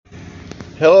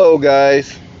Hello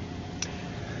guys,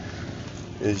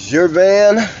 is your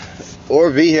van or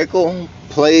vehicle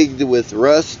plagued with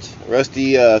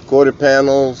rusty quarter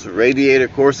panels, radiator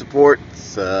core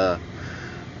supports, wheel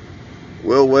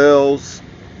wells,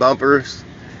 bumpers?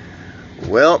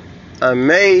 Well, I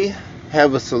may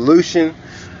have a solution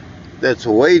that's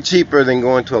way cheaper than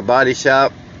going to a body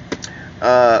shop.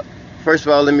 First of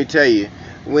all, let me tell you,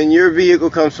 when your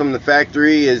vehicle comes from the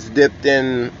factory, it's dipped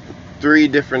in 3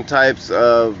 different types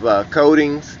of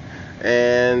coatings,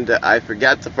 and I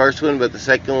forgot the first one, but the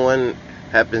second one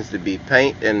happens to be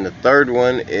paint, and the third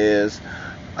one is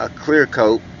a clear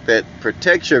coat that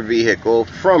protects your vehicle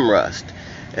from rust.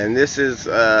 And this is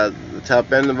the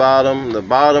top and the bottom. The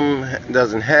bottom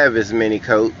doesn't have as many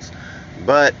coats,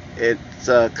 but it's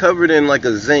covered in like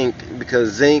a zinc,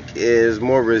 because zinc is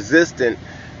more resistant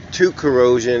to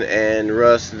corrosion and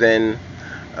rust than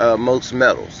most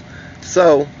metals.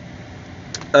 So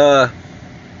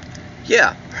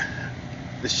yeah,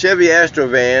 the Chevy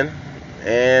Astrovan,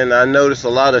 and I notice a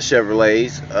lot of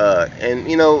Chevrolets, and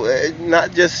you know,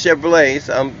 not just Chevrolets,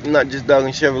 I'm not just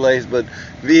dogging Chevrolets, but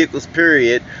vehicles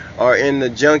period, are in the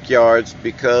junkyards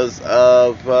because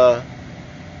of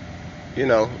you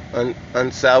know,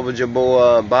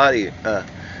 unsalvageable body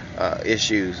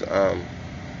issues.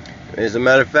 As a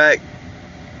matter of fact,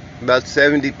 about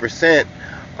 70%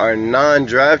 are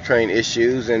non-drivetrain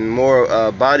issues and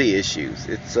more body issues.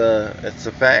 It's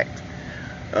a fact.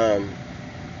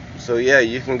 So yeah,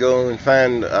 you can go and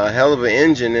find a hell of an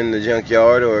engine in the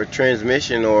junkyard, or a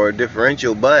transmission, or a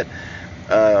differential, but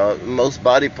most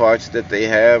body parts that they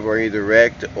have are either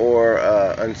wrecked or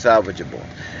unsalvageable.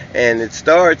 And it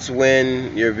starts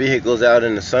when your vehicle's out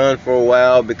in the sun for a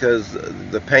while, because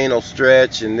the paint will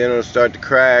stretch and then it'll start to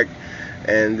crack,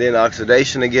 and then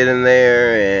oxidation will get in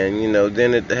there, and you know,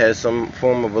 then it has some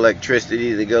form of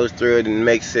electricity that goes through it and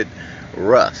makes it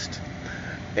rust.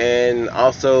 And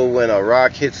also, when a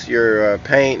rock hits your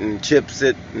paint and chips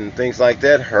it and things like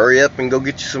that, hurry up and go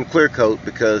get you some clear coat,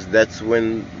 because that's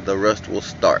when the rust will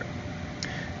start.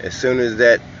 As soon as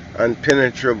that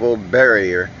unpenetrable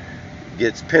barrier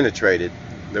gets penetrated,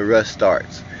 the rust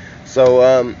starts.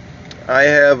 So I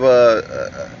have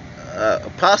a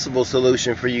possible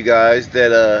solution for you guys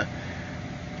that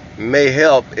may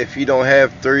help if you don't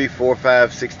have $3,000, $4,000,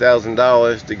 $5,000,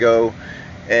 $6,000 to go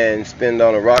and spend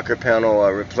on a rocker panel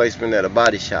replacement at a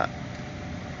body shop.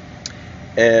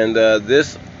 And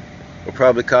this will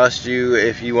probably cost you,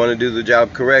 if you want to do the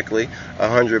job correctly,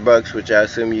 $100, which I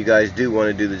assume you guys do want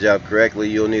to do the job correctly.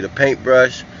 You'll need a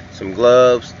paintbrush, some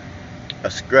gloves, a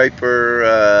scraper,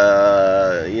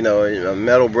 you know, a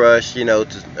metal brush, you know,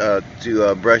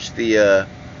 to brush the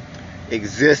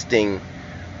existing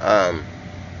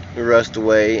rust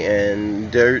away,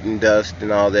 and dirt and dust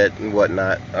and all that and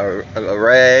whatnot, or a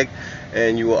rag.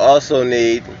 And you will also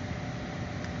need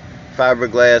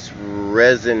fiberglass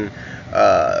resin,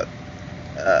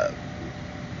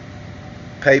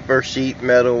 paper, sheet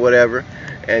metal, whatever.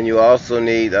 And you also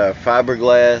need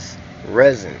fiberglass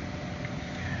resin.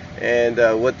 And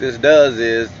what this does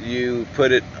is, you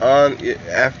put it on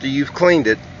after you've cleaned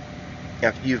it,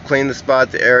 after you've cleaned the spot,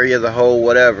 the area, the hole,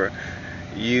 whatever.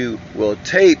 You will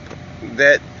tape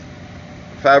that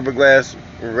fiberglass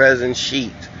resin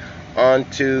sheet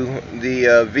onto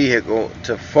the vehicle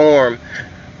to form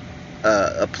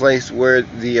a place where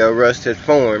the rust had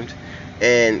formed,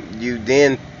 and you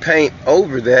then paint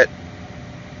over that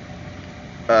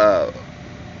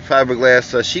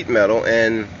fiberglass sheet metal,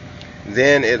 and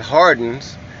then it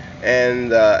hardens.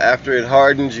 And after it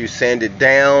hardens, you sand it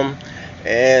down,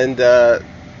 and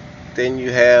then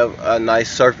you have a nice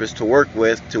surface to work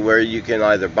with, to where you can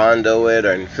either Bondo it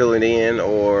or fill it in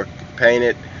or paint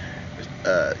it.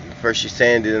 First you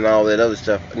sand it and all that other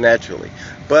stuff naturally.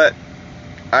 But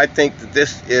I think that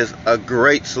this is a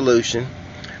great solution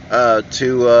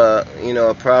to you know,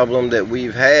 a problem that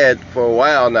we've had for a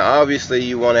while. Now obviously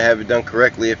you want to have it done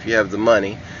correctly if you have the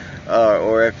money,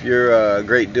 or if you're a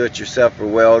great do-it-yourself or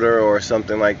welder or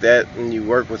something like that, and you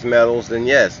work with metals, then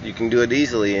yes, you can do it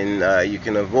easily, and you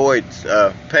can avoid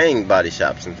paying body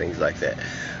shops and things like that.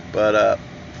 But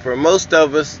for most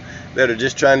of us that are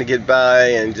just trying to get by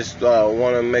and just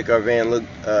want to make our van look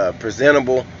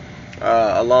presentable,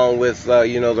 along with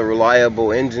you know, the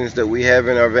reliable engines that we have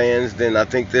in our vans, then I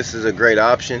think this is a great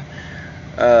option.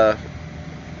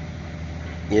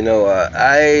 You know,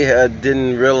 I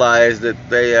didn't realize that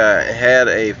they had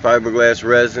a fiberglass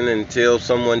resin until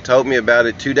someone told me about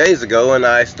it 2 days ago, and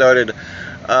I started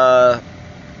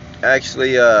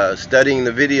actually studying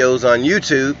the videos on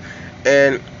YouTube,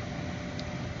 and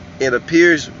it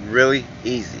appears really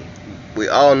easy. We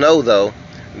all know though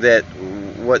that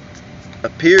what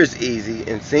appears easy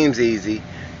and seems easy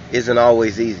isn't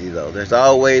always easy, though. There's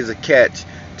always a catch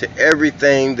to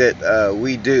everything that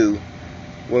we do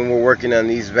when we're working on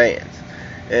these vans.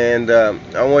 And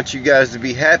I want you guys to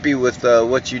be happy with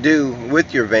what you do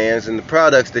with your vans and the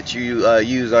products that you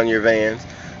use on your vans.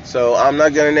 So I'm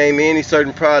not going to name any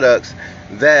certain products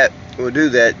that will do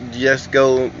that. Just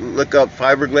go look up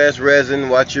fiberglass resin,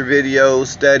 watch your videos,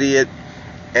 study it,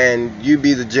 and you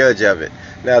be the judge of it.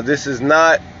 Now, this is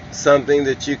not something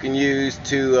that you can use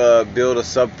to build a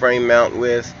subframe mount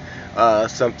with,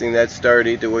 something that's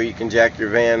sturdy to where you can jack your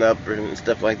van up and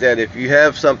stuff like that. If you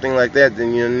have something like that,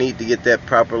 then you need to get that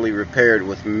properly repaired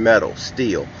with metal,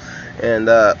 steel. And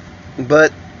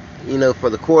but you know, for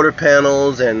the quarter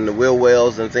panels and the wheel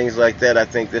wells and things like that, I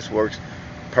think this works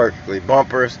perfectly.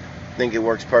 Bumpers, I think it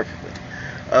works perfectly.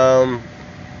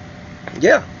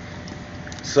 Yeah,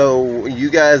 so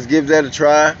you guys give that a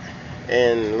try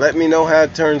and let me know how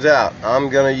it turns out. I'm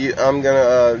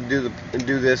gonna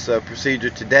do this procedure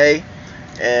today,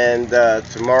 and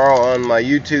tomorrow on my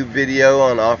YouTube video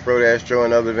on Off-Road Astro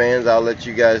and other vans, I'll let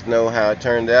you guys know how it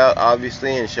turned out,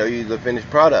 obviously, and show you the finished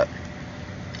product.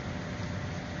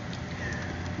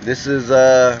 This is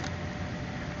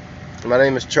my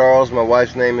name is Charles. My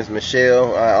wife's name is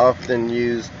Michelle. I often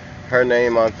use her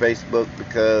name on Facebook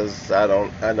because I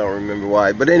don't remember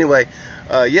why. But anyway,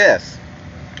 yes,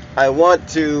 I want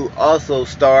to also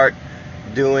start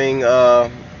doing a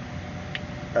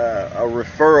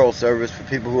referral service for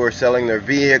people who are selling their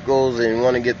vehicles and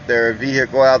want to get their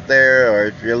vehicle out there, or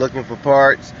if you're looking for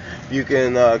parts, you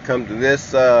can come to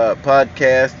this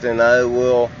podcast, and I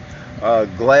will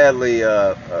gladly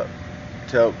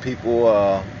tell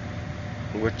people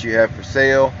what you have for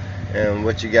sale and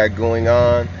what you got going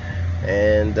on,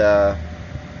 and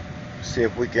see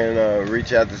if we can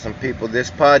reach out to some people.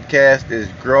 This podcast is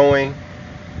growing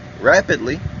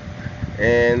rapidly,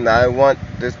 and I want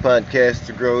this podcast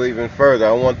to grow even further.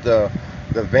 I want the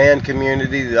van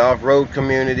community, the off-road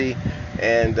community,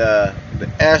 and the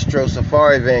Astro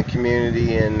Safari van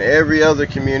community, and every other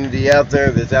community out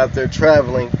there that's out there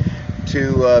traveling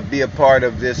to be a part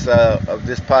of this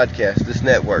podcast, this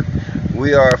network.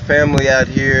 We are a family out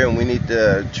here, and we need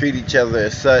to treat each other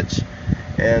as such.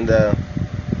 And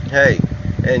hey,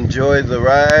 enjoy the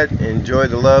ride, enjoy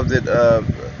the love that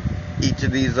each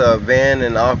of these van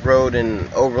and off-road and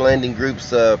overlanding groups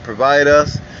provide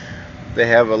us. They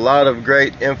have a lot of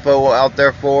great info out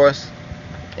there for us,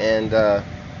 and I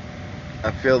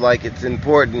feel like it's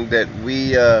important that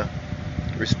we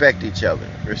respect each other,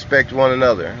 respect one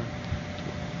another.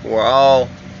 We're all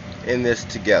in this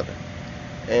together.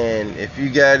 And if you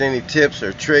got any tips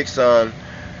or tricks on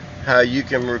how you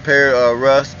can repair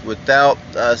rust without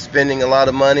spending a lot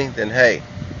of money, then hey,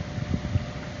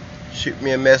 shoot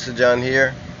me a message on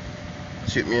here,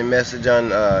 shoot me a message on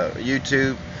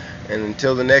YouTube. And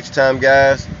until the next time,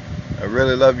 guys, I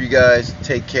really love you guys.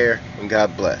 Take care, and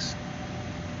God bless.